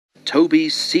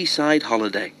Toby's Seaside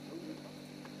Holiday.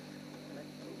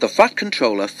 The Fat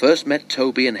Controller first met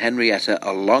Toby and Henrietta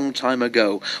a long time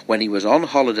ago when he was on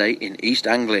holiday in East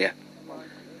Anglia.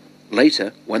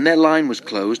 Later, when their line was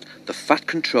closed, the Fat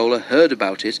Controller heard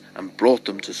about it and brought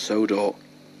them to Sodor.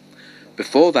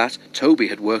 Before that, Toby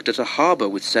had worked at a harbour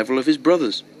with several of his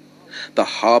brothers. The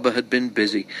harbour had been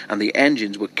busy, and the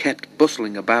engines were kept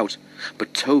bustling about,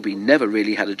 but Toby never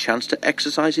really had a chance to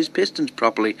exercise his pistons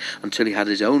properly until he had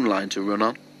his own line to run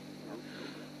on.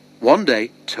 One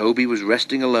day, Toby was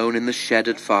resting alone in the shed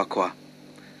at Farquhar.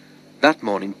 That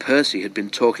morning, Percy had been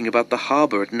talking about the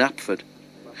harbour at Knapford.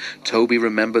 Toby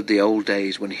remembered the old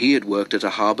days when he had worked at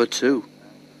a harbour too.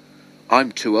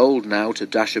 "I'm too old now to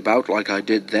dash about like I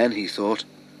did then," he thought.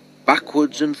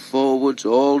 "Backwards and forwards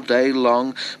all day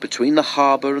long, between the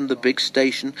harbour and the big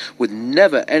station, with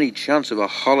never any chance of a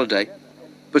holiday.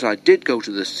 But I did go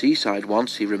to the seaside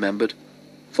once," he remembered.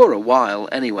 For a while,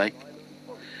 anyway.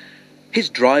 His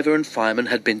driver and fireman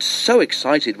had been so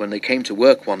excited when they came to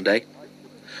work one day.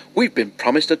 "We've been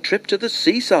promised a trip to the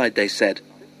seaside," they said.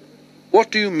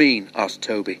 "What do you mean?" asked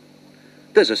Toby.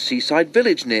 "There's a seaside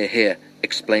village near here,"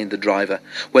 explained the driver,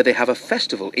 "where they have a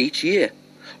festival each year.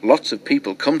 Lots of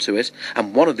people come to it,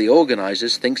 and one of the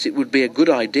organisers thinks it would be a good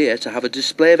idea to have a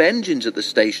display of engines at the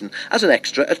station as an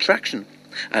extra attraction.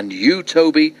 And you,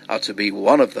 Toby, are to be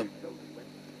one of them."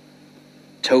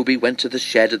 Toby went to the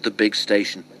shed at the big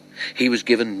station. He was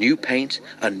given new paint,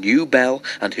 a new bell,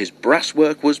 and his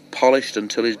brasswork was polished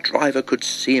until his driver could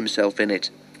see himself in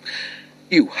it.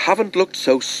 "You haven't looked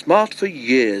so smart for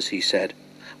years," he said.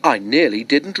 "I nearly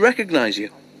didn't recognise you."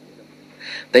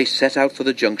 They set out for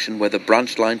the junction where the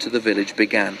branch line to the village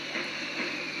began.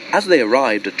 As they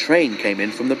arrived, a train came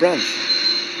in from the branch.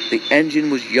 The engine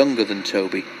was younger than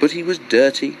Toby, but he was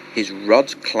dirty, his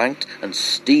rods clanked, and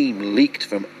steam leaked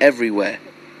from everywhere.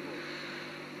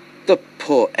 "The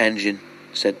poor engine,"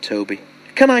 said Toby.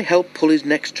 "Can I help pull his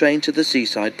next train to the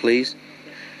seaside, please?"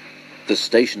 The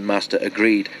station master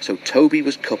agreed, so Toby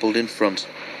was coupled in front.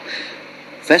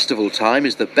 "Festival time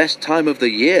is the best time of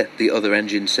the year," the other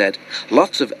engine said.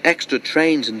 "Lots of extra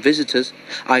trains and visitors.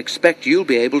 I expect you'll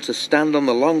be able to stand on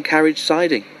the long carriage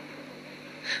siding."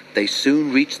 They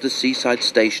soon reached the seaside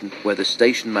station, where the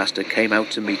station master came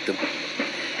out to meet them.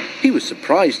 He was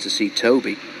surprised to see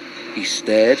Toby. He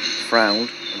stared, frowned,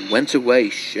 and went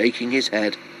away, shaking his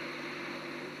head.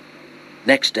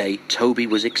 Next day, Toby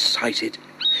was excited.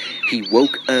 He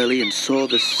woke early and saw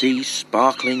the sea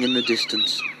sparkling in the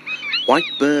distance.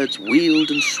 White birds wheeled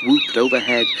and swooped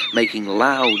overhead, making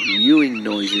loud, mewing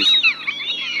noises.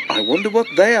 "I wonder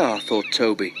what they are," thought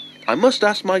Toby. "I must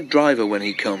ask my driver when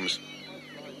he comes."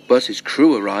 But his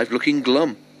crew arrived looking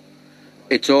glum.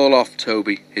 "It's all off,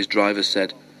 Toby," his driver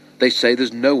said. "They say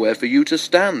there's nowhere for you to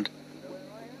stand."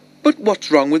 "But what's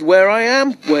wrong with where I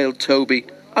am?" wailed Toby.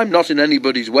 "I'm not in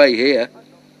anybody's way here."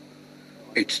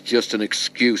 "It's just an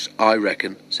excuse, I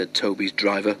reckon," said Toby's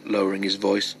driver, lowering his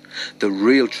voice. "The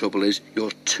real trouble is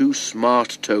you're too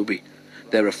smart, Toby.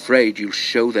 They're afraid you'll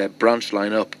show their branch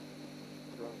line up."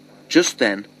 Just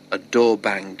then, a door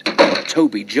banged.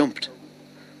 Toby jumped.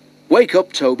 "Wake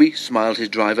up, Toby," smiled his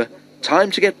driver.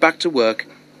 "Time to get back to work."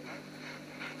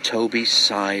 Toby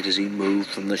sighed as he moved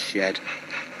from the shed.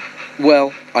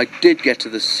 "Well, I did get to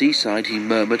the seaside," he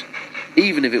murmured,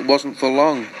 "even if it wasn't for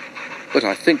long. But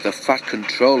I think the Fat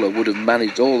Controller would have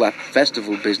managed all that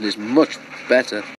festival business much better."